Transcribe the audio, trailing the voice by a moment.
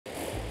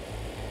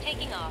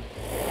taking off.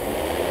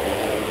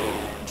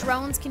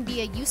 Drones can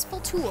be a useful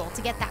tool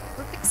to get that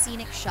perfect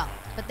scenic shot,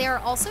 but they are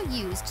also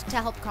used to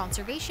help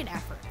conservation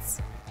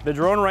efforts. The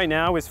drone right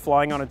now is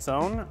flying on its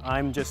own.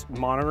 I'm just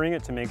monitoring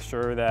it to make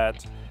sure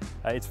that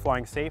it's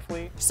flying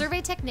safely.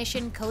 Survey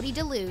technician Cody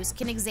DeLuz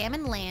can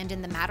examine land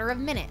in the matter of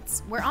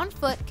minutes, where on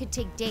foot could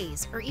take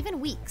days or even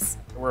weeks.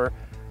 We're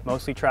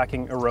mostly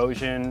tracking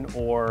erosion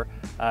or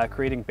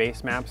creating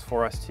base maps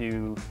for us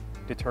to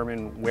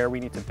determine where we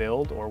need to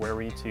build or where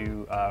we need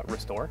to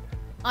restore.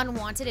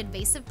 Unwanted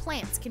invasive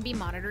plants can be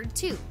monitored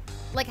too,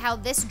 like how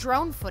this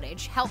drone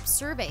footage helps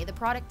survey the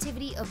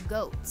productivity of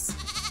goats.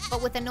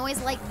 But with a noise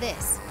like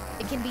this,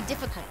 it can be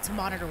difficult to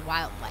monitor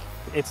wildlife.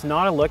 It's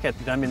not a look at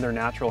them in their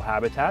natural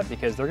habitat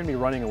because they're going to be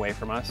running away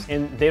from us,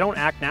 and they don't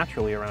act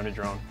naturally around a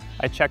drone.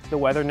 I checked the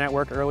weather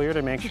network earlier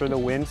to make sure the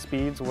wind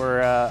speeds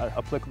were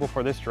applicable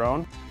for this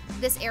drone.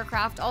 This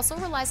aircraft also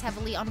relies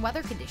heavily on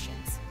weather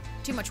conditions.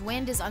 Too much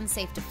wind is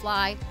unsafe to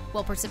fly,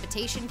 while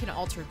precipitation can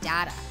alter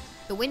data.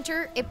 The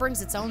winter, it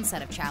brings its own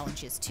set of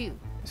challenges too.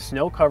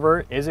 Snow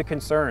cover is a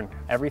concern.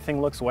 Everything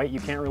looks white, you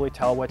can't really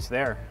tell what's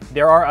there.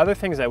 There are other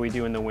things that we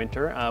do in the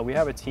winter. We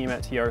have a team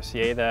at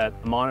TRCA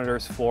that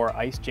monitors for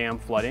ice jam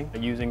flooding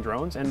using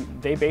drones, and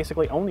they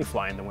basically only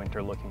fly in the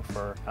winter looking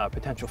for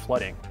potential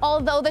flooding.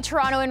 Although the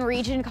Toronto and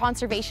Region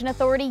Conservation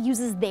Authority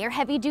uses their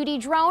heavy-duty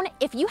drone,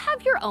 if you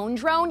have your own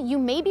drone, you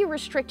may be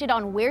restricted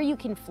on where you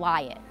can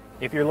fly it.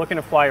 If you're looking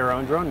to fly your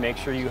own drone, make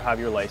sure you have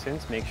your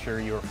license, make sure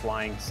you're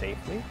flying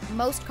safely.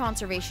 Most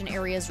conservation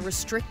areas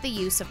restrict the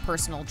use of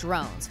personal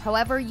drones.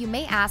 However, you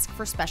may ask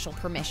for special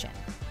permission.